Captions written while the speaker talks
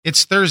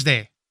It's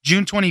Thursday,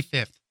 June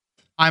 25th.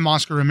 I'm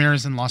Oscar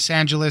Ramirez in Los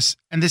Angeles,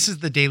 and this is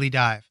the Daily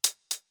Dive.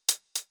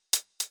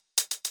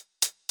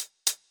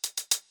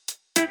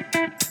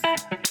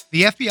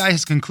 The FBI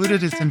has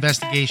concluded its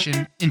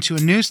investigation into a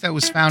noose that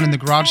was found in the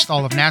garage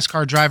stall of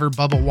NASCAR driver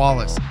Bubba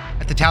Wallace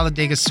at the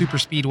Talladega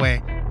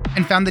Superspeedway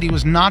and found that he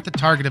was not the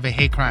target of a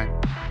hate crime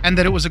and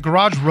that it was a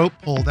garage rope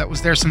pull that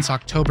was there since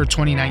October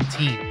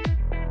 2019.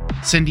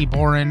 Cindy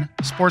Boren,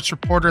 a sports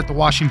reporter at the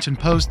Washington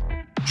Post,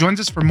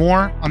 joins us for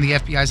more on the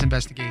FBI's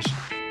investigation.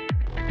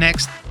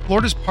 Next,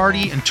 Florida's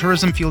party and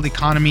tourism-fueled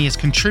economy is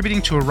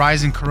contributing to a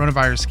rise in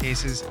coronavirus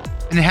cases,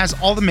 and it has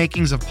all the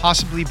makings of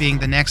possibly being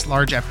the next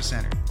large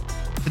epicenter.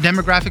 The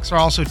demographics are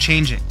also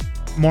changing.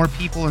 More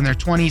people in their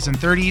 20s and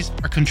 30s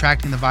are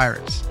contracting the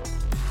virus.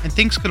 And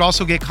things could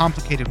also get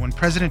complicated when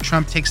President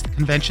Trump takes the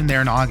convention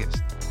there in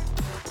August.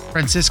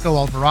 Francisco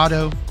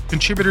Alvarado,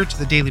 contributor to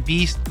the Daily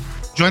Beast,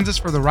 joins us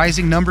for the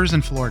rising numbers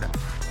in Florida.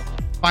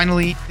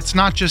 Finally, it's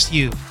not just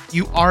you.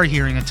 You are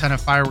hearing a ton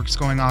of fireworks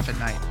going off at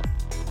night.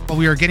 While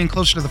we are getting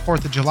closer to the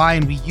 4th of July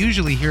and we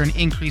usually hear an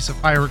increase of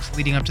fireworks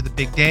leading up to the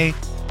big day,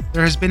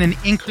 there has been an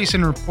increase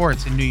in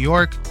reports in New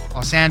York,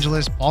 Los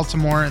Angeles,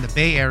 Baltimore, and the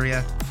Bay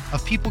Area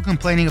of people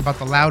complaining about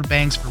the loud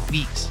bangs for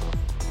weeks.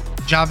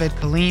 Javed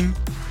Kaleem,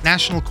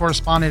 national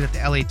correspondent at the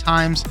LA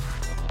Times,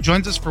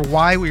 joins us for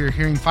why we are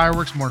hearing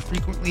fireworks more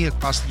frequently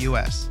across the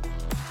U.S.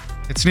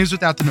 It's news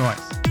without the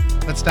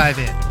noise. Let's dive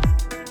in.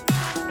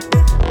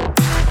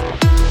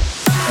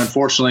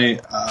 Unfortunately,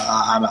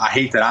 I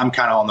hate that I'm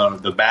kind of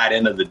on the bad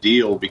end of the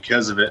deal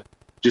because of it,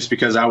 just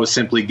because I was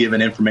simply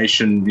given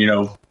information,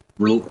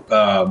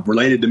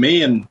 related to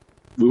me, and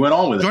we went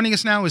on with it. Joining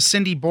us now is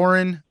Cindy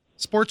Boren,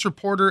 sports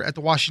reporter at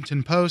the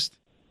Washington Post.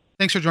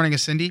 Thanks for joining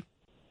us, Cindy.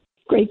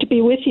 Great to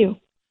be with you.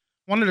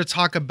 Wanted to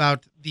talk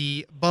about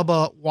the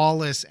Bubba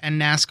Wallace and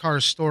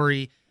NASCAR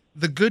story.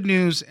 The good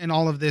news in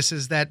all of this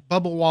is that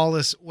Bubba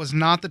Wallace was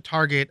not the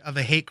target of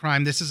a hate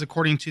crime. This is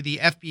according to the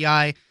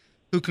FBI,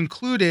 who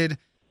concluded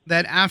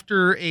that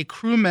after a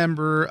crew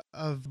member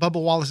of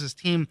Bubba Wallace's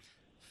team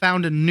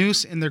found a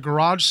noose in their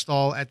garage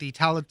stall at the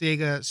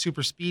Talladega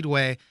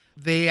Superspeedway,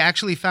 they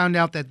actually found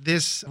out that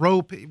this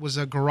rope was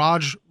a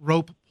garage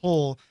rope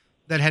pull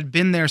that had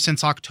been there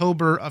since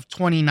October of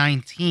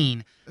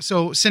 2019.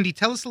 So, Cindy,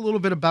 tell us a little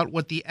bit about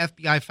what the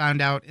FBI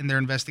found out in their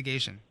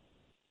investigation.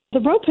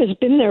 The rope has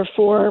been there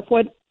for,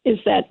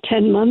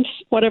 10 months,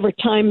 whatever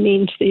time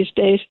means these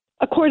days.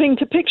 According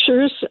to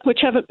pictures, which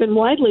haven't been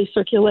widely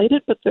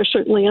circulated, but they're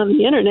certainly on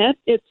the internet,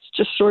 it's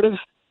just sort of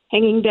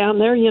hanging down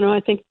there. I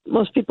think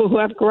most people who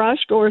have garage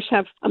doors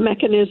have a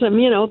mechanism,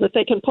 that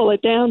they can pull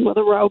it down with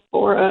a rope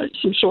or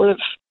some sort of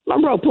a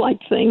rope-like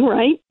thing,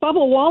 right?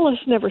 Bubba Wallace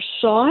never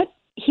saw it.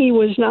 He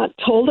was not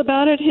told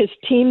about it. His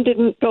team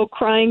didn't go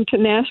crying to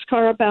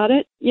NASCAR about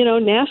it.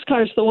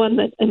 NASCAR's the one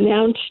that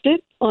announced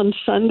it on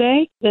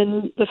Sunday.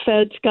 Then the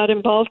feds got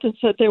involved and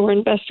said they were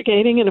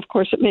investigating. And, of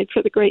course, it made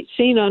for the great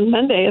scene on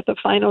Monday at the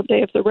final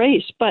day of the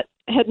race. But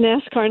had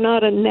NASCAR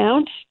not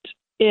announced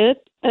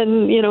it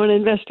and, an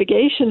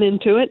investigation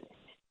into it,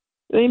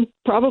 they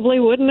probably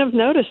wouldn't have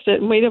noticed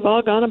it. And we'd have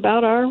all gone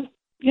about our,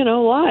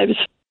 lives.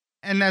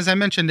 And as I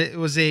mentioned, it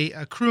was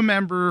a crew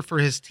member for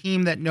his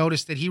team that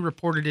noticed that he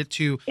reported it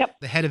to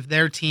the head of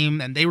their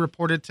team, and they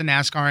reported to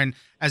NASCAR. And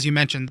as you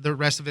mentioned, the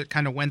rest of it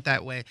kind of went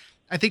that way.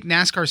 I think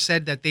NASCAR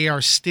said that they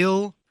are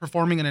still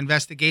performing an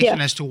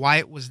investigation as to why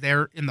it was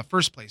there in the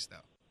first place,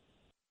 though.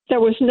 There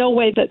was no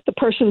way that the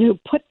person who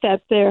put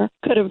that there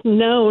could have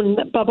known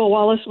that Bubba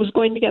Wallace was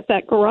going to get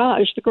that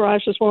garage. The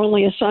garages were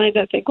only assigned,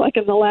 I think,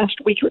 in the last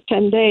week or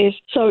 10 days.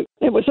 So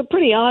it was a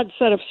pretty odd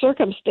set of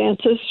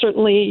circumstances.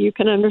 Certainly you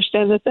can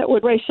understand that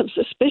would raise some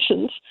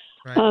suspicions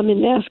in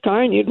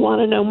NASCAR, and you'd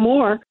want to know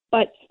more.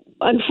 But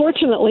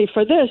unfortunately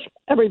for this,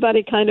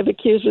 everybody kind of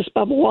accuses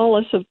Bubba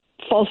Wallace of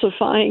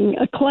falsifying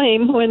a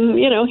claim when,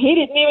 he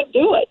didn't even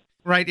do it.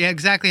 Right, yeah,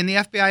 exactly. And the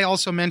FBI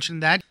also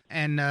mentioned that.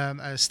 And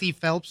Steve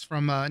Phelps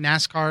from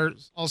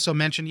NASCAR also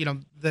mentioned,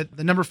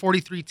 the number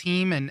 43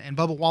 team and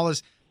Bubba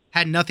Wallace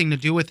had nothing to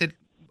do with it.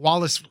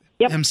 Wallace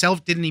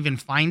himself didn't even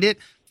find it.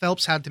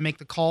 Phelps had to make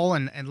the call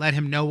and let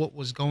him know what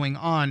was going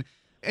on.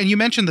 And you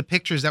mentioned the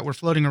pictures that were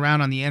floating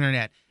around on the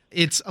internet.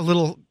 It's a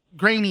little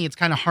grainy. It's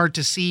kind of hard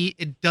to see.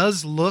 It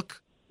does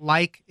look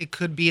like it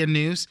could be a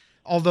noose,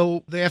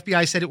 although the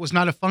FBI said it was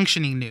not a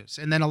functioning noose.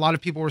 And then a lot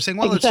of people were saying,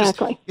 well,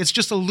 it's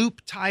just a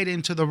loop tied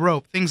into the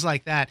rope, things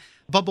like that.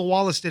 Bubba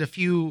Wallace did a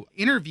few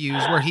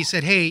interviews where he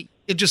said, hey,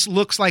 it just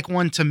looks like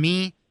one to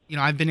me.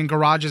 I've been in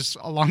garages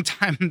a long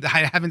time.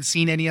 I haven't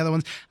seen any other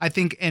ones. I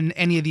think in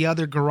any of the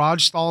other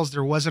garage stalls,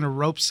 there wasn't a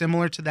rope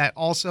similar to that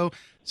also.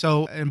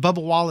 So in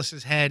Bubba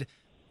Wallace's head,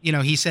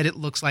 he said it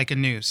looks like a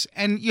noose.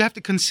 And you have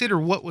to consider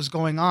what was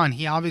going on.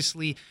 He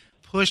obviously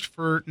pushed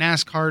for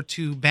NASCAR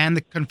to ban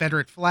the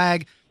Confederate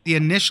flag. The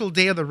initial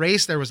day of the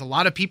race, there was a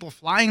lot of people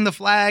flying the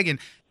flag, and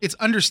it's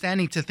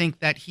understanding to think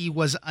that he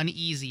was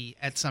uneasy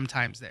at some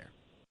times there.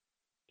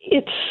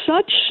 It's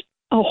such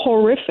a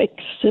horrific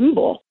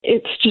symbol.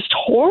 It's just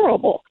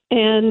horrible.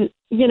 And,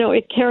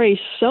 it carries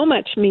so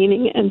much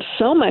meaning and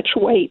so much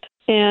weight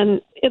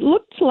And it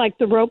looked like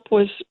the rope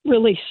was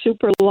really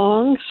super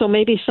long, so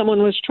maybe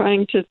someone was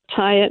trying to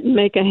tie it and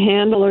make a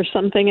handle or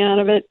something out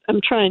of it.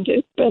 I'm trying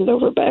to bend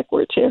over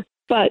backwards here.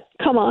 But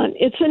come on,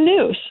 it's a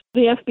noose.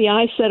 The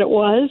FBI said it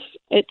was.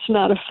 It's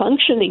not a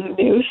functioning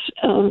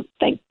noose,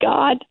 thank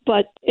God,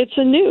 but it's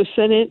a noose,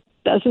 and it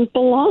doesn't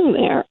belong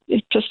there.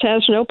 It just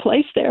has no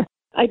place there.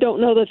 I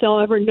don't know that they'll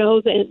ever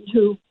know then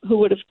who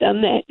would have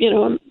done that.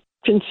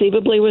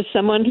 Conceivably with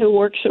someone who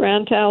works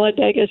around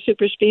Talladega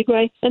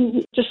Superspeedway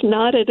and just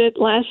knotted it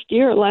last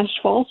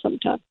fall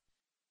sometime.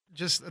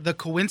 Just the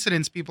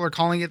coincidence, people are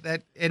calling it,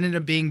 that ended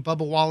up being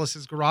Bubba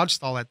Wallace's garage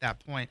stall at that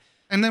point.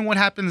 And then what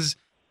happens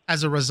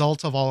as a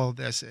result of all of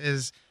this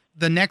is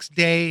the next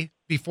day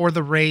before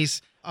the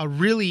race, a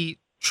really,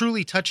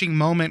 truly touching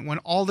moment when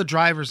all the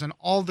drivers and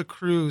all the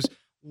crews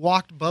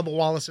walked Bubba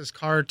Wallace's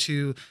car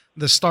to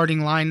the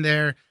starting line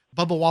there.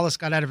 Bubba Wallace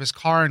got out of his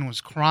car and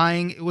was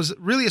crying. It was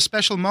really a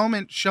special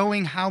moment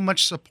showing how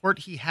much support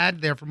he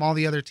had there from all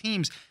the other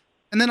teams.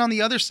 And then on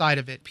the other side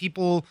of it,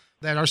 people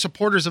that are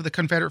supporters of the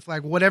Confederate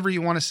flag, whatever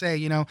you want to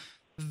say,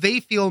 they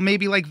feel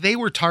maybe like they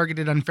were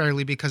targeted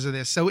unfairly because of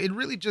this. So it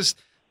really just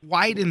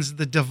widens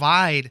the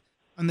divide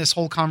on this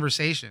whole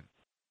conversation.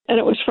 And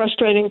it was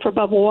frustrating for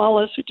Bubba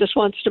Wallace, who just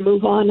wants to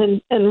move on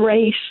and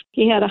race.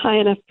 He had a high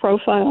enough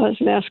profile as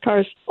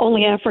NASCAR's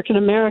only African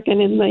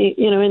American in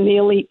the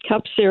Elite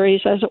Cup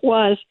Series as it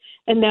was,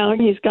 and now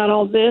he's got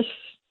all this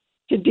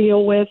to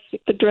deal with,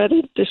 the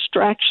dreaded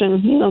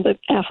distraction, that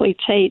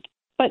athletes hate.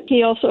 But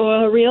he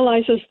also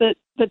realizes that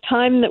the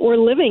time that we're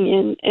living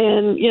in,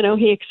 and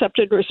he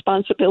accepted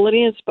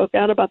responsibility and spoke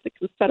out about the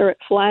Confederate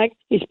flag.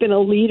 He's been a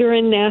leader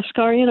in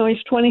NASCAR.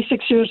 He's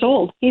 26 years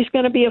old. He's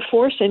going to be a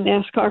force in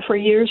NASCAR for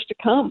years to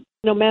come,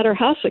 no matter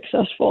how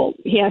successful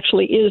he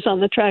actually is on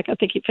the track. I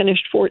think he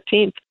finished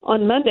 14th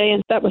on Monday,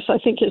 and that was, I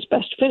think, his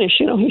best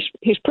finish.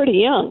 He's pretty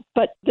young,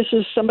 but this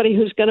is somebody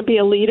who's going to be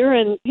a leader,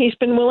 and he's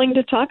been willing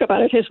to talk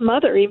about it. His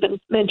mother even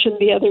mentioned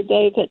the other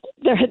day that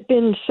there had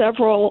been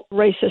several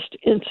racist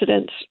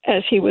incidents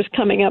as he was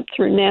coming up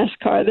through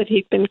NASCAR, that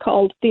he'd been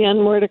called the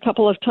N-word a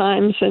couple of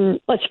times. And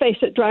let's face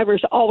it,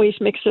 drivers always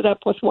mix it up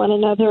with one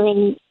another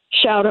and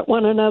shout at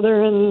one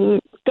another and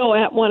go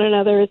at one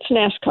another. It's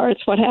NASCAR.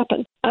 It's what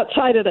happened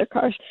outside of their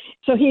cars.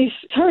 So he's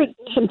heard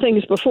some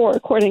things before,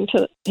 according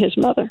to his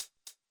mother.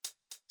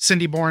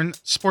 Cindy Bourne,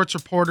 sports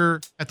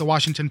reporter at the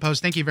Washington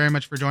Post. Thank you very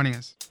much for joining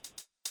us.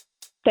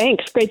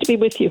 Thanks. Great to be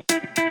with you.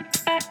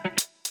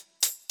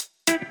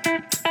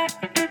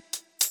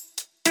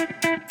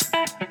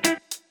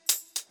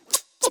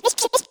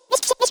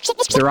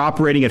 They're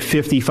operating at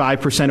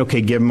 55%.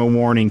 Okay, give them a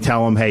warning.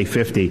 Tell them, hey,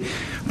 50.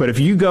 But if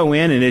you go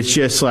in and it's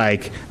just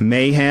like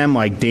mayhem,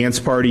 like Dance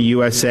Party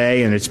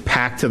USA, and it's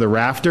packed to the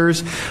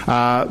rafters,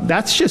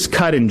 that's just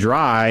cut and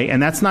dry,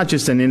 and that's not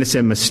just an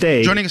innocent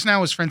mistake. Joining us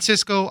now is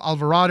Francisco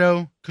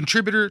Alvarado,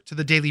 contributor to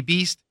the Daily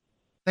Beast.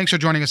 Thanks for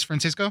joining us,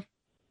 Francisco.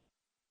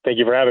 Thank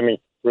you for having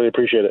me. Really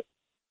appreciate it.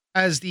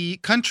 As the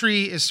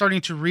country is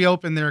starting to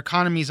reopen their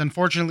economies,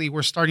 unfortunately,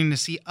 we're starting to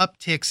see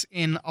upticks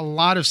in a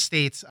lot of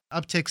states,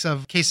 upticks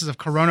of cases of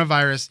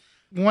coronavirus.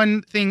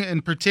 One thing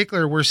in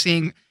particular we're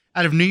seeing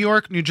out of New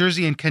York, New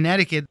Jersey, and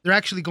Connecticut, they're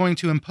actually going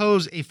to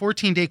impose a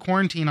 14-day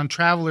quarantine on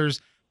travelers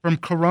from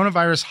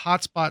coronavirus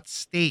hotspot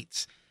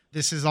states.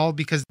 This is all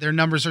because their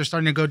numbers are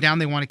starting to go down.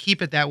 They want to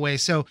keep it that way.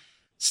 So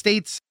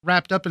states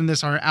wrapped up in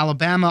this are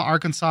Alabama,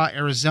 Arkansas,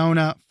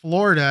 Arizona,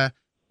 Florida,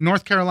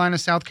 North Carolina,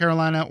 South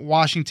Carolina,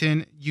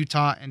 Washington,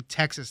 Utah, and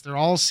Texas. They're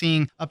all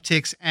seeing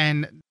upticks.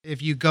 And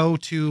if you go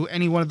to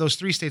any one of those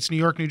three states, New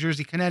York, New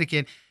Jersey,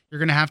 Connecticut, you're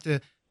going to have to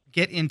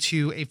get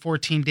into a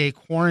 14-day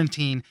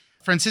quarantine.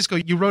 Francisco,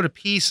 you wrote a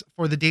piece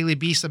for the Daily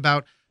Beast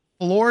about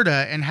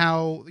Florida and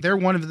how they're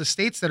one of the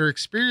states that are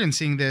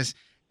experiencing this.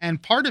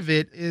 And part of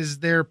it is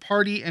their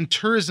party and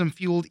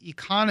tourism-fueled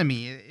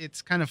economy.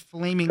 It's kind of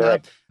flaming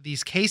up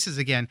these cases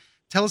again.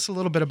 Tell us a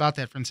little bit about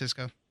that,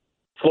 Francisco.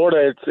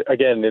 Florida,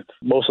 it's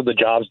most of the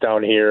jobs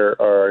down here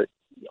are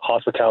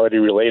hospitality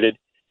related,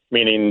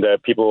 meaning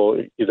that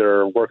people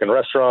either work in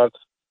restaurants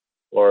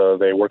or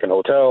they work in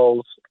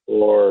hotels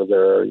or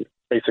they're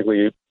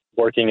basically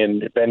working in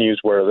venues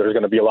where there's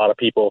going to be a lot of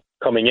people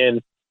coming in.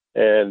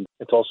 And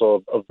it's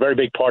also a very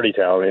big party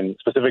town, and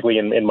specifically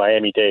in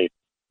Miami-Dade.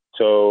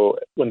 So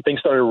when things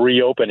started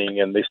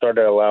reopening and they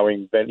started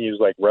allowing venues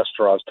like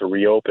restaurants to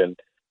reopen,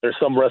 there's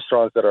some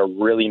restaurants that are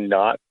really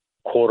not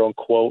quote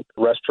unquote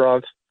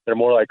restaurants. They're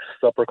more like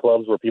supper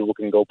clubs where people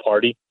can go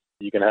party.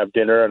 You can have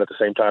dinner, and at the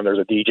same time, there's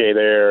a DJ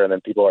there, and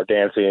then people are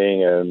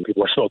dancing, and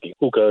people are smoking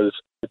hookahs.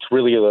 It's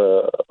really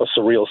a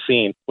surreal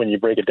scene when you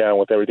break it down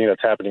with everything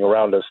that's happening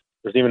around us.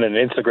 There's even an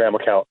Instagram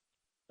account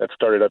that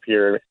started up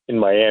here in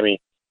Miami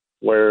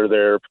where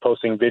they're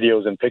posting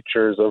videos and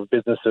pictures of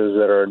businesses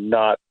that are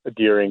not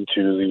adhering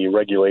to the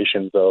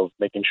regulations of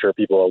making sure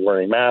people are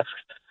wearing masks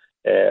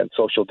and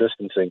social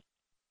distancing.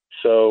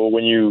 So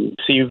when you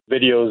see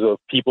videos of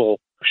people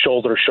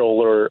shoulder to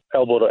shoulder,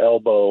 elbow to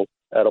elbow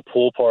at a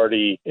pool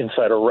party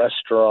inside a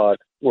restaurant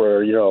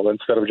where,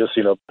 instead of just,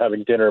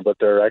 having dinner, but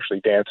they're actually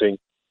dancing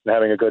and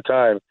having a good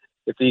time,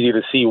 it's easy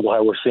to see why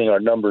we're seeing our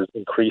numbers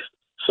increase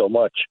so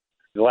much.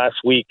 Last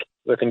week,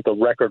 I think the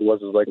record was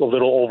like a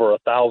little over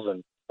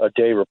 1,000 a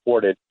day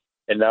reported.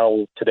 And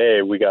now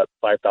today we got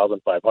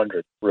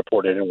 5,500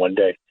 reported in one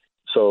day.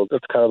 So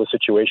that's kind of the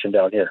situation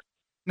down here.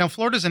 Now,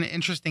 Florida's an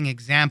interesting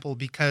example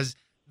because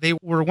they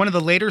were one of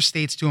the later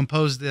states to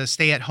impose the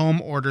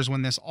stay-at-home orders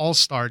when this all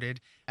started.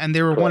 And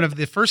they were one of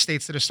the first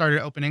states that have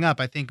started opening up.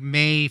 I think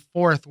May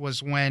 4th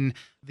was when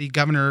the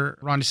governor,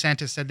 Ron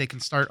DeSantis, said they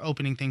can start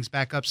opening things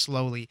back up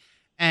slowly.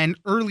 And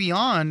early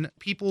on,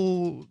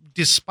 people,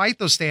 despite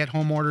those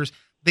stay-at-home orders,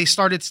 they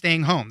started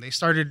staying home. They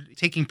started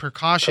taking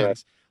precautions.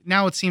 Correct.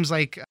 Now it seems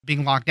like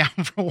being locked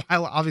down for a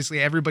while,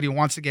 obviously everybody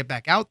wants to get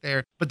back out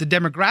there, but the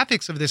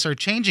demographics of this are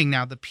changing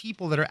now. The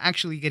people that are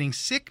actually getting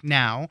sick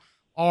now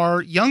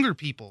are younger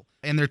people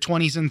in their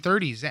 20s and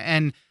 30s.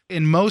 And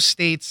in most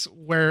states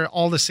where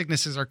all the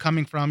sicknesses are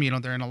coming from,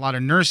 they're in a lot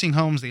of nursing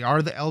homes. They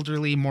are the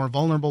elderly, more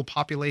vulnerable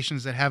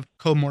populations that have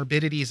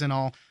comorbidities and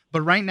all.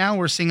 But right now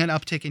we're seeing an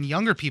uptick in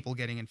younger people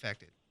getting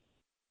infected.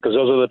 Because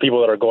those are the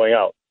people that are going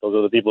out. Those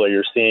are the people that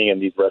you're seeing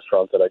in these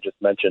restaurants that I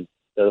just mentioned.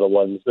 They're the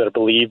ones that are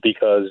believed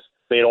because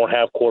they don't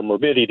have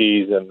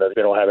comorbidities and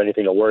they don't have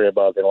anything to worry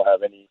about. They don't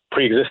have any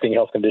pre-existing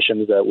health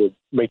conditions that would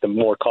make them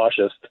more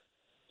cautious.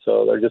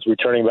 So they're just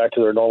returning back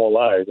to their normal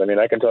lives. I mean,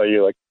 I can tell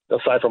you, like,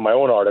 aside from my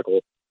own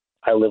article,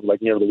 I live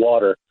like near the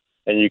water,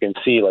 and you can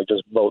see like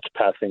just boats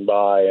passing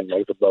by, and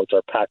like the boats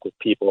are packed with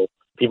people.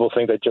 People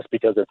think that just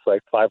because it's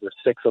like 5 or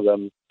 6 of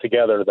them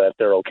together that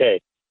they're okay.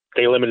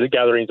 They limited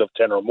gatherings of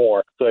 10 or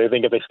more. So they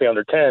think if they stay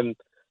under 10,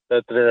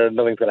 that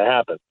nothing's going to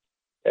happen.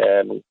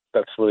 And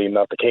that's really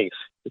not the case.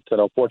 It's an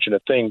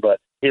unfortunate thing. But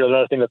here's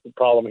another thing that's the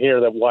problem here,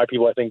 that why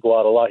people, I think, go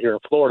out a lot here in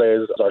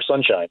Florida is our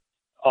sunshine.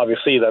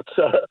 Obviously,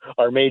 that's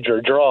our major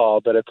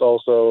draw, but it's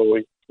also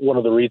one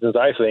of the reasons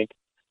I think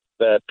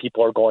that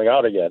people are going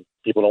out again.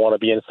 People don't want to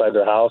be inside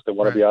their house. They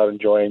want to be out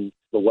enjoying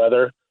the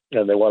weather,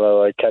 and they want to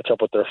like catch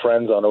up with their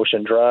friends on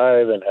Ocean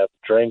Drive and have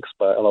drinks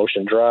on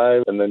Ocean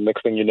Drive. And then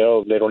next thing you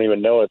know, they don't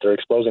even know it. They're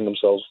exposing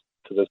themselves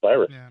to this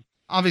virus. Yeah.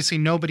 Obviously,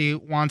 nobody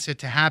wants it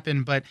to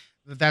happen, but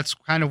that's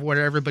kind of what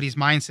everybody's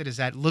mindset is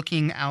at,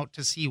 looking out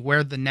to see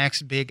where the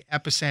next big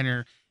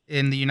epicenter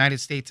in the United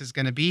States is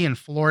going to be. And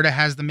Florida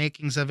has the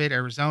makings of it.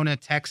 Arizona,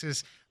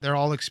 Texas, they're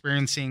all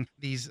experiencing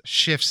these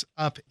shifts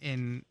up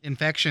in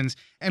infections.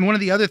 And one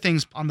of the other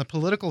things on the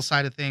political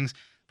side of things,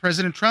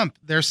 President Trump,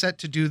 they're set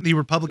to do the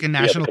Republican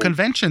National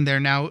Convention there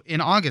now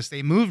in August.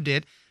 They moved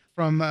it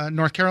from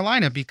North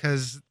Carolina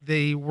because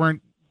they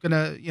weren't going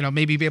to,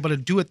 maybe be able to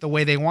do it the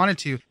way they wanted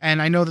to.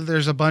 And I know that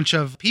there's a bunch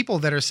of people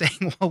that are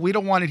saying, well, we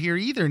don't want it here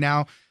either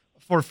now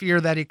for fear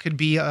that it could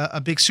be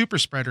a big super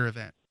spreader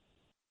event.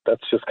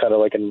 That's just kind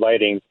of like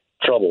inviting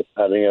trouble,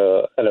 having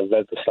an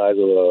event the size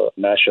of a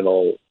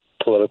national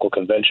political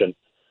convention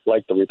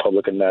like the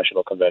Republican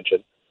National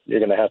Convention.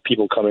 You're going to have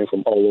people coming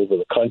from all over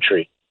the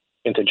country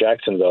into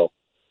Jacksonville.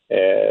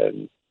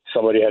 And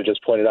somebody had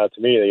just pointed out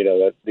to me that,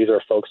 that these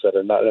are folks that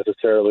are not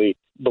necessarily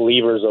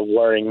believers of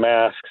wearing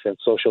masks and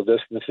social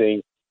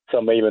distancing.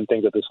 Some may even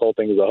think that this whole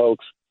thing is a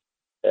hoax.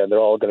 And they're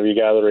all going to be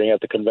gathering at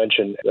the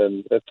convention.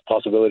 And the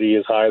possibility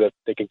is high that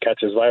they can catch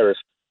this virus.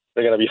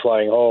 They're going to be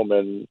flying home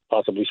and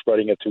possibly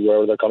spreading it to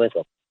wherever they're coming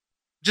from.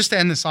 Just to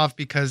end this off,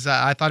 because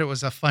I thought it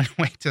was a fun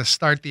way to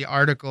start the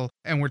article,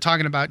 and we're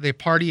talking about the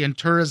party and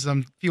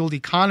tourism fueled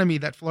economy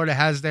that Florida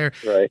has there.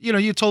 Right.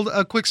 You told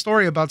a quick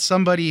story about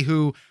somebody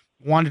who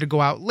wanted to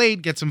go out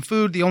late, get some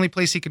food. The only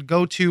place he could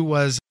go to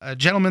was a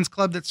gentleman's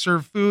club that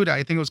served food.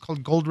 I think it was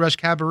called Gold Rush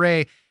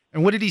Cabaret.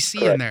 And what did he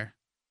see in there?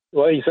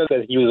 Well, he said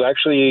that he was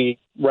actually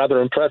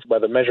rather impressed by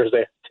the measures they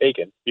had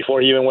taken.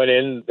 Before he even went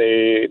in,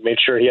 they made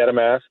sure he had a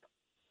mask.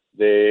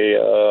 They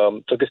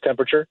took his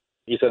temperature.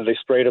 He said they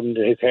sprayed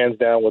his hands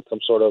down with some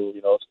sort of,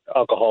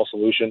 alcohol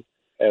solution.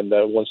 And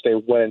once they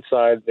went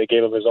inside, they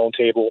gave him his own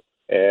table.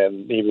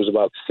 And he was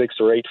about 6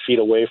 or 8 feet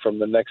away from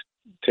the next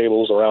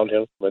tables around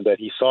him. And that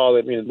he saw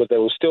that, but there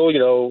was still,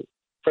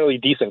 fairly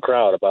decent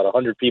crowd, about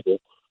 100 people,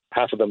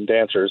 half of them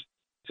dancers.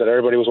 He said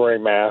everybody was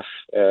wearing masks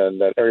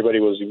and that everybody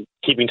was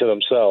keeping to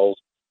themselves.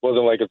 It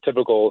wasn't like a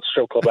typical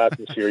strip club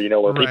atmosphere,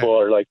 where Right. people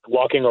are like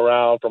walking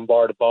around from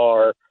bar to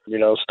bar,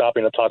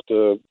 stopping to talk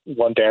to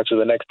one dancer,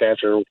 the next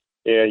dancer.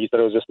 Yeah, he said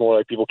it was just more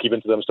like people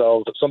keeping to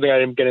themselves. Something I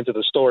didn't get into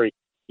the story.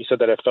 He said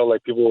that it felt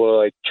like people were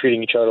like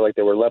treating each other like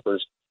they were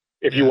lepers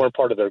if you weren't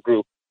part of their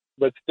group.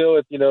 But still,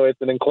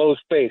 it's an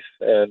enclosed space,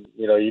 and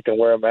you can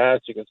wear a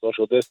mask, you can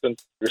social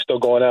distance. You're still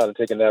going out and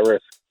taking that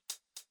risk.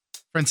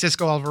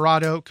 Francisco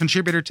Alvarado,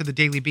 contributor to the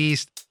Daily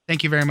Beast.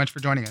 Thank you very much for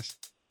joining us.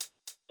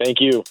 Thank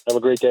you. Have a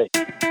great day.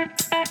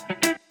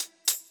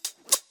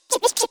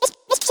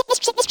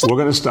 We're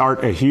going to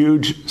start a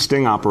huge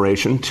sting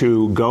operation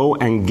to go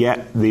and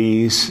get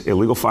these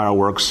illegal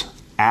fireworks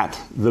at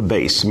the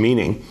base,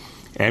 meaning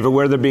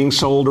everywhere they're being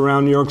sold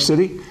around New York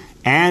City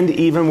and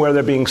even where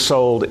they're being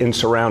sold in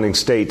surrounding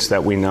states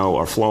that we know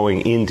are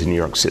flowing into New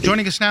York City.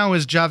 Joining us now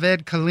is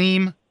Javed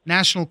Kaleem,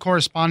 national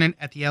correspondent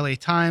at the LA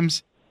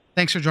Times.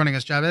 Thanks for joining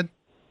us, Javed.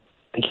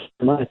 Thank you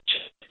so much.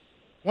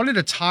 Wanted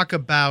to talk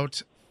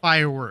about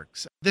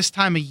fireworks. This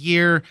time of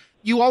year,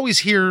 you always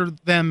hear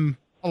them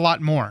a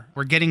lot more.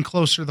 We're getting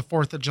closer to the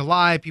 4th of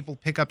July. People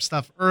pick up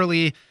stuff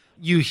early.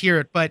 You hear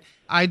it. But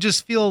I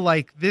just feel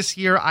like this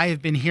year I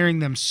have been hearing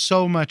them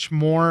so much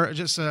more.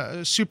 Just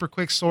a super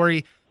quick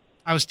story.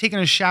 I was taking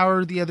a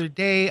shower the other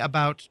day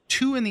about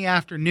 2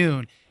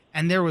 p.m,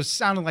 and there was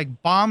sounding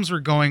like bombs were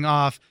going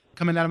off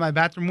coming out of my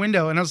bathroom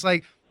window. And I was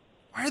like,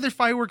 why are there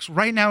fireworks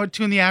right now at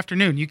 2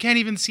 p.m? You can't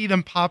even see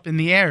them pop in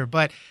the air.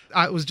 But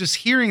I was just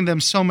hearing them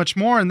so much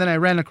more. And then I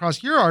ran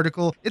across your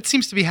article. It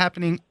seems to be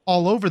happening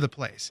all over the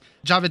place.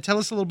 Javed, tell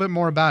us a little bit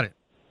more about it.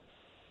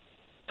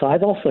 So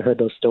I've also heard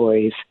those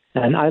stories,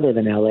 and I live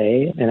in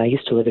LA, and I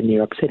used to live in New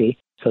York City.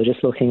 So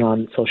just looking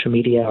on social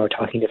media or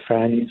talking to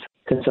friends,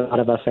 since a lot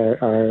of us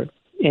are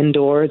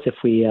indoors if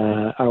we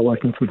are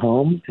working from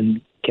home and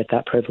get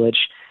that privilege,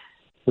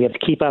 we have to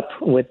keep up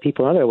with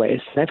people in other ways.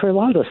 And I've heard a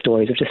lot of those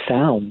stories of just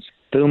sounds,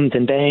 booms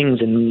and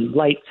bangs and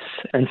lights.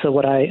 And so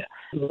what I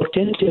looked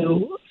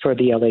into for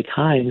the LA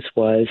Times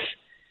was,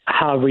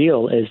 how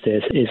real is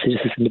this? Is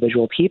this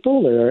individual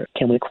people, or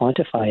can we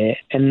quantify it?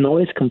 And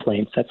noise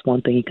complaints, that's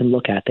one thing you can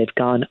look at. They've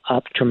gone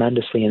up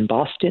tremendously in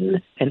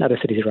Boston and other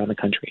cities around the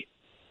country.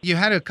 You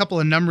had a couple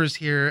of numbers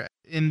here.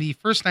 In the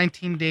first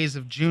 19 days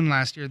of June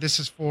last year, this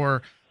is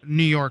for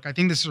New York. I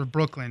think this is for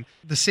Brooklyn.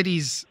 The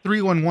city's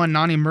 311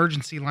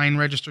 non-emergency line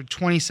registered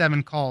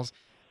 27 calls.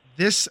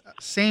 This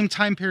same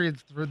time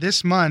period for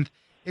this month,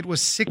 it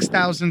was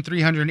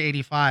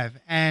 6,385.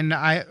 And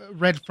I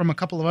read from a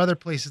couple of other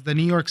places, the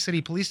New York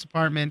City Police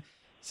Department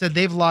said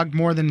they've logged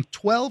more than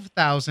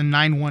 12,000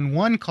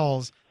 911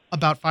 calls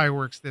about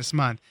fireworks this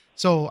month.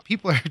 So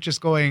people are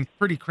just going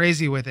pretty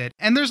crazy with it.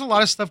 And there's a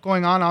lot of stuff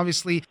going on.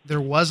 Obviously,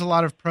 there was a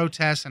lot of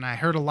protests, and I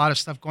heard a lot of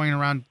stuff going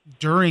around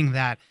during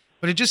that.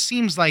 But it just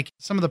seems like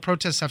some of the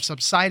protests have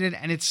subsided,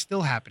 and it's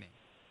still happening.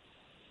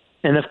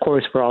 And of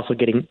course, we're also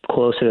getting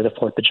closer to the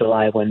 4th of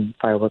July when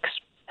fireworks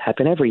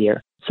happen every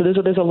year. So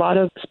there's a lot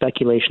of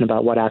speculation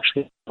about what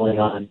actually is going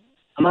on.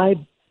 My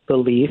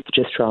belief,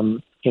 just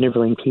from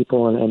interviewing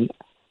people and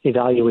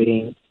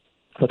evaluating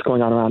what's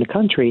going on around the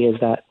country, is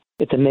that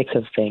it's a mix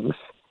of things.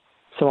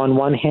 So on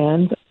one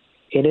hand,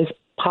 it is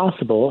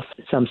possible,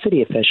 some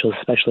city officials,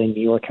 especially in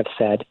New York, have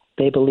said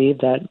they believe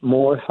that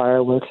more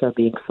fireworks are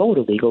being sold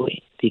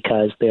illegally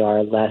because there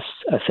are less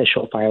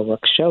official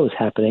fireworks shows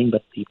happening,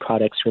 but the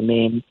products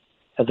remain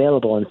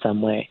available in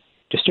some way.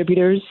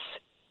 Distributors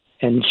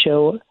and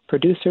show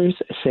producers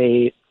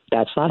say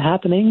that's not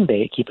happening.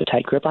 They keep a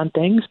tight grip on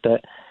things,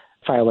 but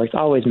fireworks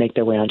always make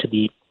their way onto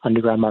the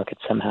underground market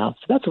somehow.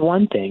 So that's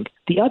one thing.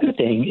 The other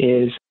thing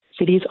is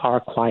cities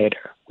are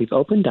quieter. We've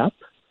opened up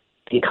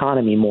the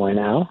economy more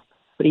now,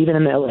 but even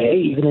in LA,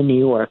 even in New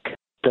York,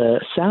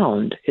 the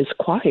sound is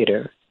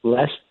quieter,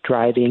 less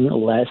driving,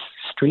 less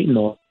street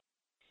noise.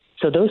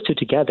 So those two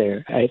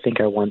together, I think,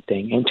 are one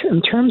thing.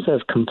 In terms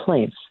of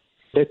complaints,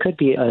 there could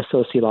be a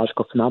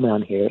sociological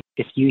phenomenon here.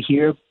 If you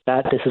hear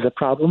that this is a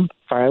problem,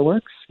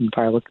 fireworks and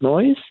firework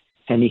noise,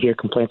 and you hear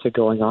complaints are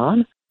going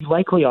on, you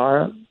likely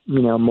are,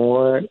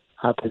 more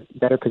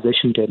better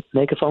positioned to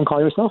make a phone call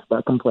yourself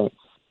about complaints.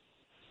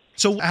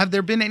 So have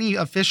there been any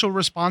official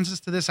responses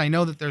to this? I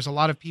know that there's a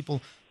lot of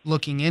people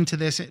looking into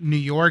this. New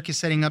York is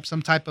setting up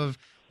some type of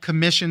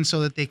commission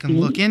so that they can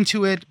look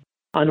into it.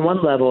 On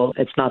one level,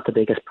 it's not the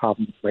biggest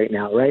problem right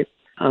now, right?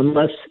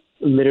 Unless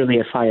literally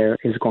a fire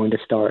is going to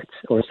start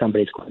or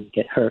somebody's going to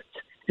get hurt.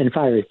 And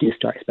fires do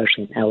start,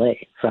 especially in LA,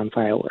 from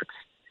fireworks.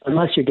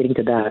 Unless you're getting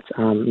to that,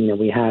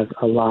 we have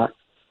a lot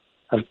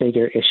of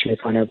bigger issues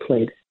on our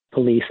plate.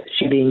 Police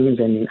shootings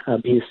and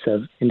abuse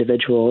of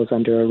individuals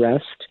under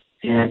arrest,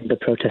 and the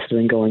protests have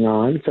been going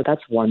on. So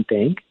that's one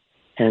thing.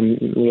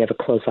 And we have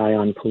a close eye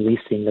on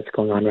policing that's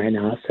going on right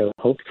now. So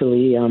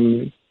hopefully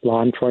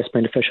law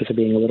enforcement officials are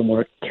being a little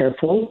more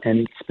careful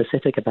and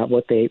specific about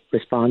what they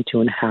respond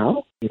to and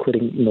how,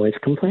 including noise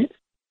complaints.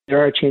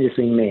 There are changes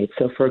being made.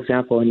 So, for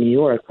example, in New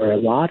York, where a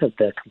lot of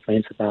the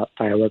complaints about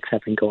fireworks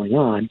have been going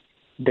on,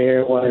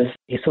 there was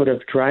a sort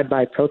of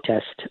drive-by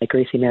protest at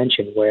Gracie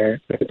Mansion where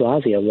de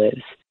Blasio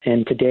lives.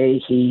 And today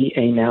he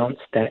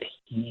announced that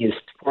he is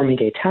forming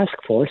a task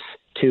force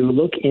to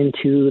look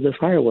into the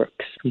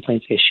fireworks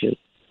complaints issue.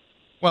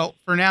 Well,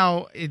 for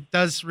now, it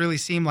does really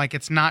seem like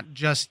it's not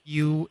just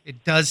you.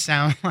 It does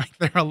sound like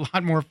there are a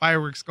lot more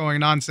fireworks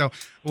going on, so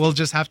we'll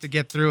just have to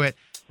get through it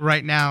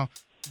right now.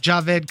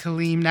 Javed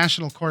Kaleem,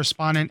 national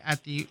correspondent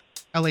at the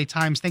LA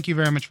Times, thank you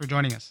very much for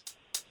joining us.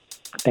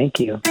 Thank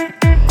you.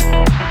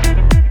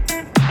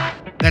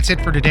 That's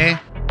it for today.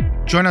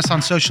 Join us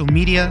on social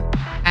media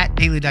at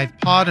Daily Dive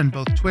Pod on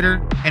both Twitter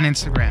and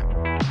Instagram.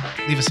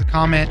 Leave us a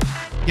comment,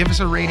 give us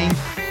a rating,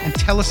 and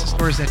tell us the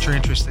stories that you're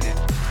interested in.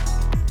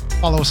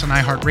 Follow us on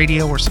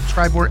iHeartRadio or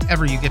subscribe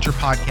wherever you get your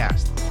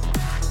podcast.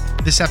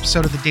 This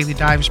episode of The Daily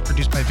Dive is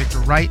produced by Victor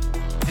Wright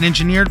and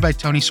engineered by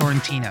Tony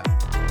Sorrentino.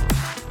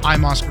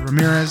 I'm Oscar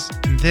Ramirez,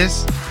 and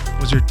this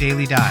was your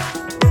Daily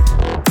Dive.